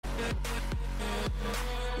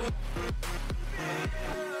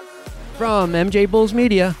From MJ Bulls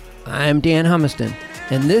Media, I'm Dan Humiston,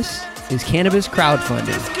 and this is Cannabis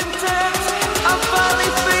Crowdfunding.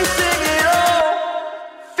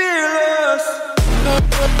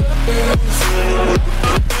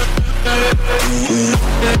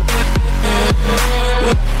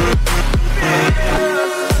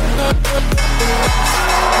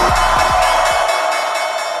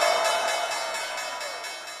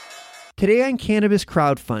 Today on Cannabis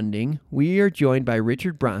Crowdfunding, we are joined by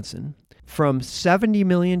Richard Bronson from 70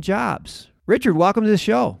 Million Jobs. Richard, welcome to the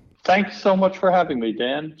show. Thanks so much for having me,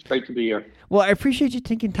 Dan. It's great to be here. Well, I appreciate you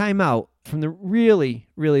taking time out from the really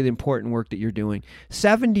the important work that you're doing.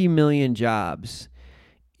 70 Million Jobs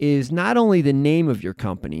is not only the name of your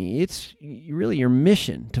company, it's really your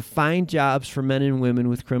mission to find jobs for men and women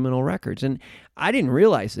with criminal records. And I didn't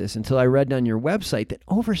realize this until I read on your website that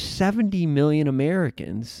over 70 million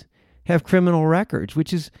Americans have criminal records,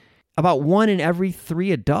 which is about 1 in every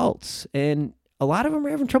 3 adults. And a lot of them are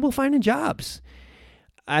having trouble finding jobs.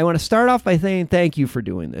 I want to start off by saying thank you for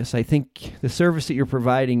doing this. I think the service that you're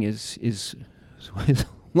providing is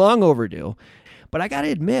long overdue. But I got to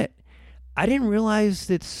admit, I didn't realize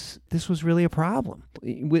that this was really a problem,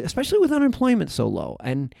 especially with unemployment so low.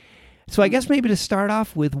 And so I guess maybe to start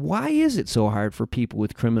off with, why is it so hard for people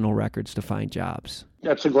with criminal records to find jobs?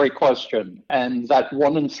 That's a great question. And that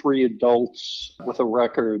 1 in 3 adults with a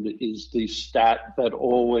record is the stat that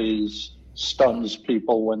always stuns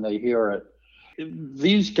people when they hear it.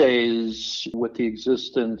 These days, with the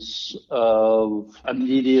existence of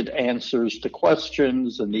immediate answers to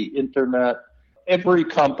questions and the internet, every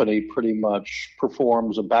company pretty much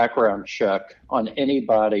performs a background check on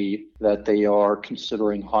anybody that they are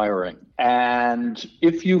considering hiring. And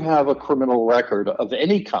if you have a criminal record of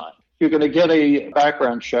any kind, you're going to get a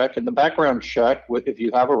background check, and the background check, if you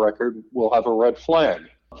have a record, will have a red flag.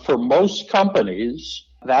 For most companies,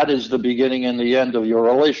 that is the beginning and the end of your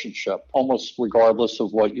relationship, almost regardless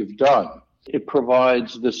of what you've done. It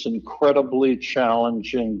provides this incredibly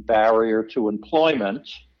challenging barrier to employment.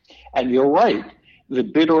 And you're right. The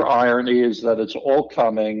bitter irony is that it's all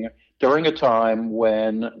coming during a time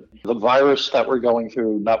when the virus that we're going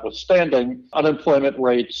through notwithstanding, unemployment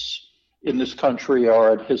rates in this country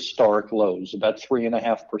are at historic lows, about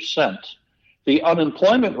 3.5%. The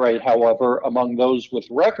unemployment rate, however, among those with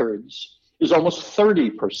records is almost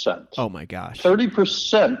 30%. Oh my gosh.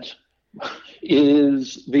 30%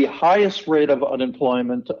 is the highest rate of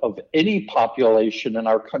unemployment of any population in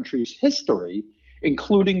our country's history,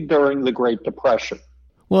 including during the Great Depression.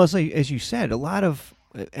 Well, as you said, a lot of,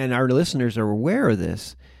 and our listeners are aware of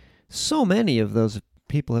this, so many of those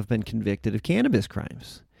people have been convicted of cannabis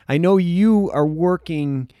crimes. I know you are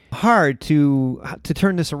working hard to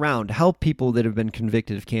turn this around, to help people that have been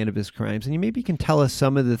convicted of cannabis crimes. And maybe you can tell us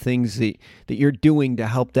some of the things that you're doing to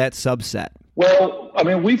help that subset. Well, I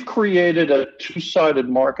mean, we've created a two-sided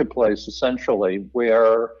marketplace, essentially,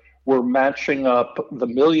 where we're matching up the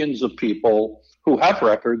millions of people who have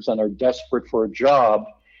records and are desperate for a job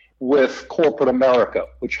with corporate America,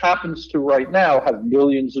 which happens to right now have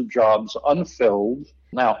millions of jobs unfilled.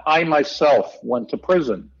 Now, I myself went to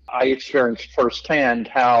prison. I experienced firsthand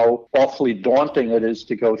how awfully daunting it is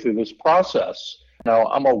to go through this process. Now,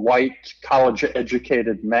 I'm a white,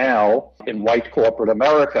 college-educated male in white corporate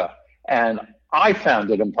America, and I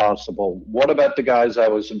found it impossible. What about the guys I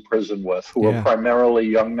was in prison with, who were primarily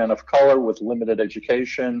young men of color with limited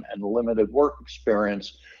education and limited work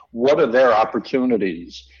experience? What are their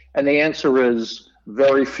opportunities? And the answer is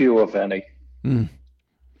very few, if any. Mm.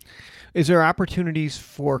 Is there opportunities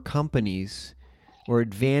for companies or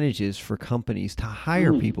advantages for companies to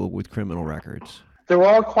hire people with criminal records? There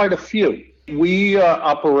are quite a few. We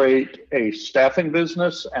operate a staffing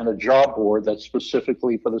business and a job board that's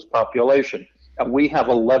specifically for this population. And we have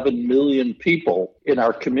 11 million people in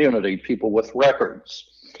our community, people with records.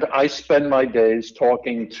 I spend my days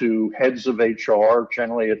talking to heads of HR,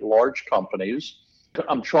 generally at large companies.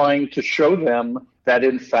 I'm trying to show them that,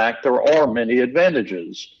 in fact, there are many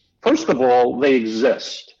advantages. First of all, they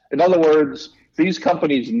exist. In other words, these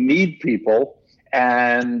companies need people,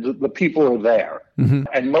 and the people are there. Mm-hmm.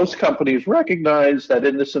 And most companies recognize that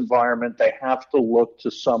in this environment, they have to look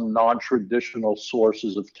to some non-traditional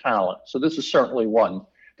sources of talent. So this is certainly one.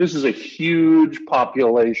 This is a huge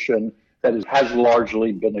population that has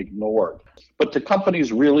largely been ignored. But the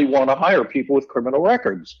companies really want to hire people with criminal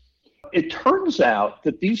records. It turns out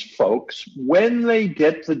that these folks, when they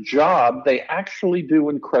get the job, they actually do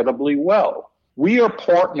incredibly well. We are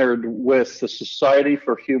partnered with the Society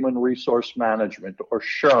for Human Resource Management, or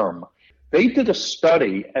SHRM. They did a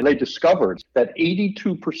study and they discovered that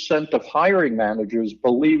 82% of hiring managers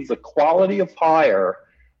believe the quality of hire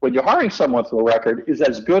when you're hiring someone with a record is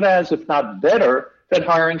as good as, if not better, than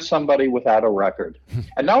hiring somebody without a record.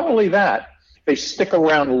 And not only that, they stick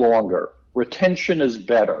around longer. Retention is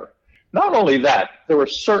better. Not only that, there are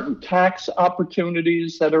certain tax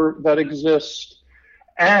opportunities that exist,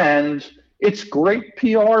 and it's great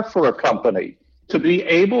PR for a company to be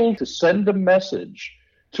able to send a message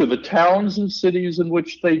to the towns and cities in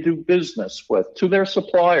which they do business with, to their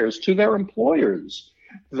suppliers, to their employers,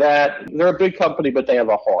 that they're a big company, but they have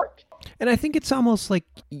a heart. And I think it's almost like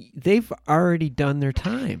they've already done their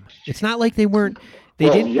time. It's not like they weren't.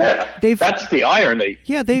 Yeah, that's the irony.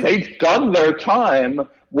 Yeah, they've done their time.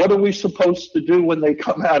 What are we supposed to do when they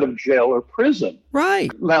come out of jail or prison? Right.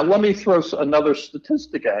 Now, let me throw another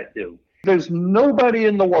statistic at you. There's nobody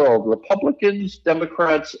in the world, Republicans,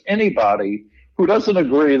 Democrats, anybody, who doesn't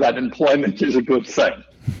agree that employment is a good thing.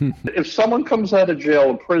 If someone comes out of jail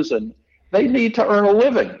or prison, they need to earn a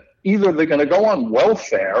living. Either they're going to go on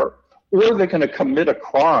welfare, or they're going to commit a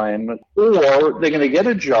crime, or they're going to get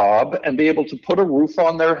a job and be able to put a roof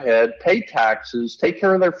on their head, pay taxes, take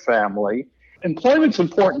care of their family. Employment's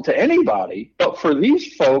important to anybody, but for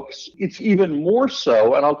these folks, it's even more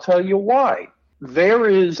so, and I'll tell you why. There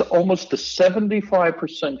is almost a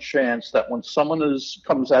 75% chance that when someone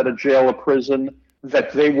comes out of jail or prison,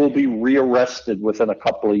 that they will be rearrested within a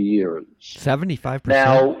couple of years. 75%?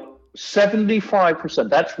 Now, 75%,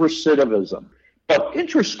 that's recidivism. But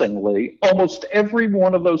interestingly, almost every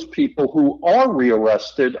one of those people who are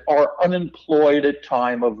rearrested are unemployed at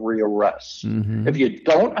time of rearrest. Mm-hmm. If you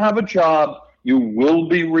don't have a job, you will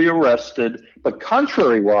be rearrested. But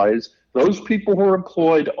contrary-wise, those people who are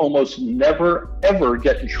employed almost never, ever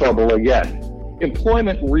get in trouble again.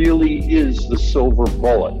 Employment really is the silver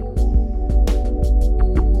bullet.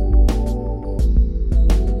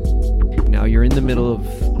 Now you're in the middle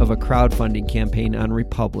of a crowdfunding campaign on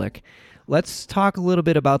Republic. Let's talk a little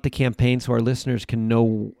bit about the campaign so our listeners can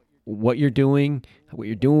know what you're doing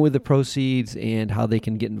with the proceeds, and how they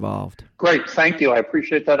can get involved. Great. Thank you. I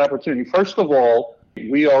appreciate that opportunity. First of all,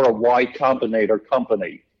 we are a Y Combinator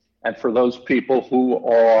company. And for those people who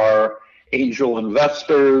are angel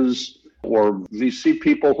investors or VC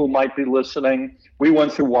people who might be listening, we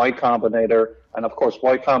went through Y Combinator. And of course,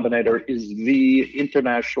 Y Combinator is the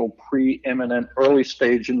international preeminent early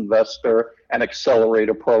stage investor and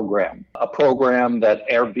accelerator program, a program that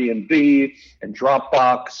Airbnb and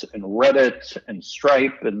Dropbox and Reddit and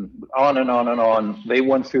Stripe and on and on and on, they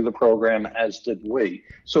went through the program, as did we.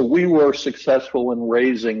 So we were successful in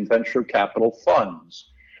raising venture capital funds.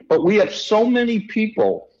 But we have so many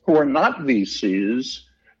people who are not VCs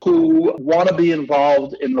who want to be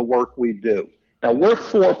involved in the work we do. Now, we're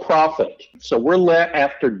for profit, so we're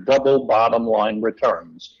after double bottom line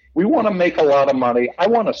returns. We want to make a lot of money. I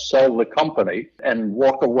want to sell the company and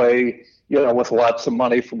walk away, with lots of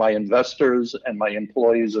money for my investors and my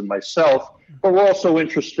employees and myself. But we're also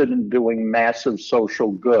interested in doing massive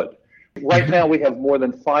social good. Right now, we have more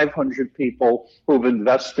than 500 people who've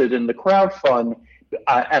invested in the crowdfund.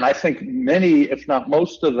 And I think many, if not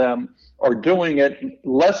most of them, are doing it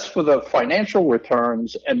less for the financial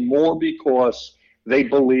returns and more because they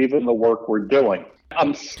believe in the work we're doing.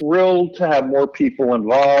 I'm thrilled to have more people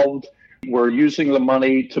involved. We're using the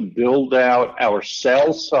money to build out our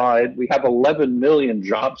sales side. We have 11 million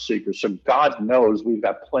job seekers, so God knows we've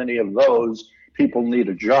got plenty of those. People need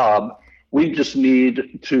a job. We just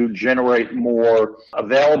need to generate more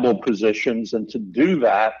available positions, and to do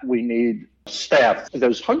that, we need staff.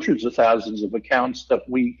 There's hundreds of thousands of accounts that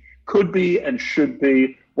we could be and should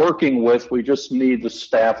be working with. We just need the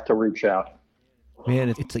staff to reach out. Man,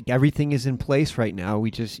 it's like everything is in place right now.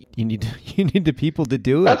 You need the people to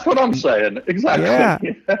do it. That's what I'm saying. Exactly. Yeah.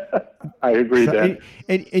 I agree, Dan.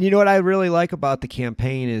 And you know what I really like about the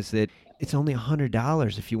campaign is that it's only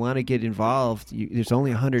 $100. If you want to get involved, there's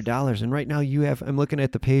only $100. And right now I'm looking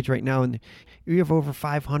at the page right now, and you have over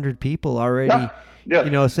 500 people already. Yeah.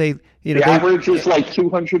 The average is like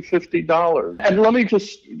 $250. And let me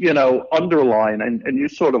just, underline, and you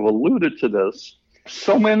sort of alluded to this.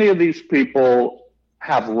 So many of these people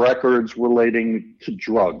have records relating to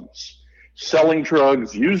drugs, selling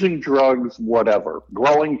drugs, using drugs, whatever,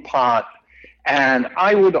 growing pot. And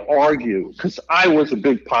I would argue, because I was a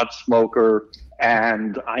big pot smoker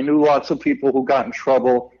and I knew lots of people who got in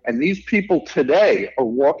trouble, and these people today are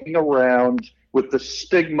walking around with the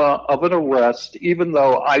stigma of an arrest, even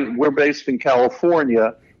though we're based in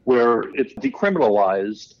California where it's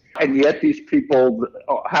decriminalized, and yet these people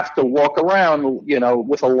have to walk around,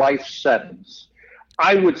 with a life sentence.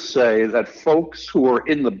 I would say that folks who are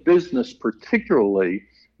in the business particularly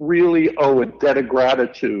really owe a debt of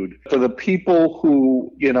gratitude for the people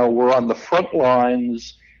who, were on the front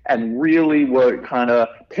lines and really were kind of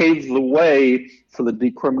paved the way for the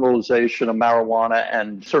decriminalization of marijuana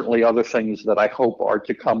and certainly other things that I hope are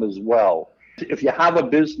to come as well. If you have a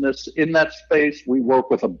business in that space, we work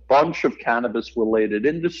with a bunch of cannabis-related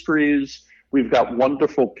industries. We've got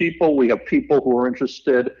wonderful people. We have people who are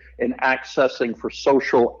interested in accessing for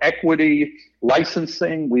social equity,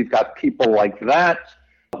 licensing. We've got people like that.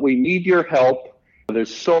 We need your help.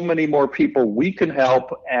 There's so many more people we can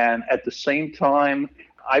help. And at the same time,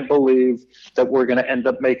 I believe that we're going to end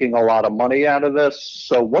up making a lot of money out of this.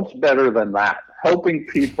 So what's better than that? Helping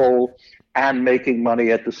people and making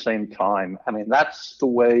money at the same time. I mean, that's the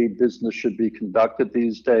way business should be conducted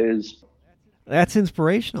these days. That's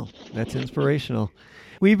inspirational. That's inspirational.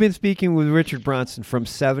 We've been speaking with Richard Bronson from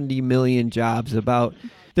 70 Million Jobs about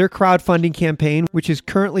their crowdfunding campaign, which is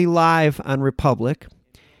currently live on Republic.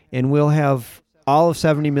 And we'll have all of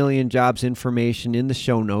 70 Million Jobs information in the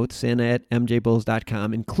show notes and at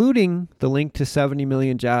mjbulls.com, including the link to 70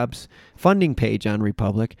 Million Jobs funding page on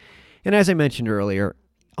Republic. And as I mentioned earlier,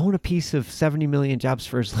 own a piece of 70 Million Jobs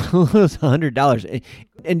for as little as $100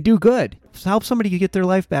 and do good. Help somebody get their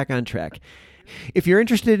life back on track. If you're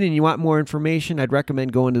interested and you want more information, I'd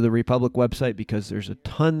recommend going to the Republic website because there's a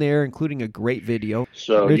ton there, including a great video.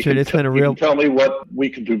 So Richard, it's been a real... You can tell me what we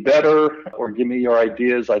can do better or give me your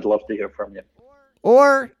ideas. I'd love to hear from you.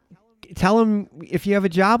 Or tell them if you have a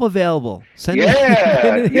job available. Send it his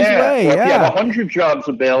way. Well, if you have 100 jobs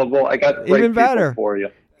available, I got great Even better. people for you.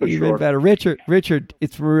 Even better. Richard,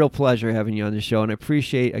 it's a real pleasure having you on the show, and I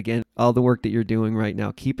appreciate, again, all the work that you're doing right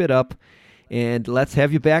now. Keep it up. And let's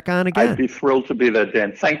have you back on again. I'd be thrilled to be there,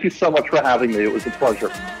 Dan. Thank you so much for having me. It was a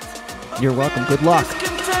pleasure. You're welcome. Good luck.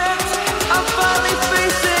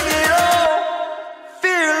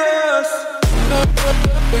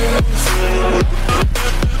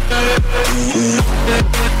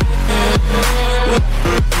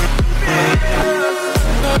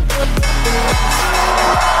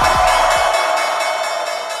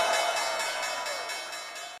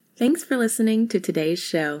 Thanks for listening to today's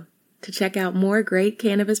show. To check out more great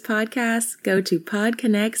cannabis podcasts, go to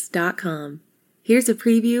podconnects.com. Here's a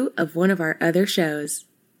preview of one of our other shows.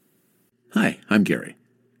 Hi, I'm Gary,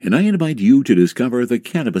 and I invite you to discover the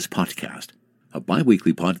Cannabis Podcast, a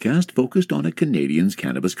bi-weekly podcast focused on a Canadian's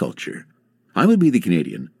cannabis culture. I would be the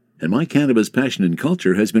Canadian, and my cannabis passion and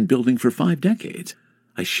culture has been building for 5 decades.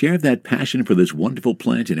 I share that passion for this wonderful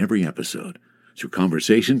plant in every episode, through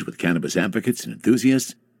conversations with cannabis advocates and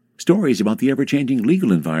enthusiasts, stories about the ever-changing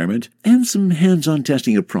legal environment, and some hands-on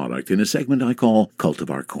testing of product in a segment I call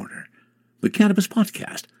Cultivar Corner. The Cannabis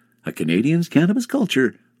Podcast, a Canadian's cannabis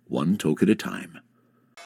culture, one toke at a time.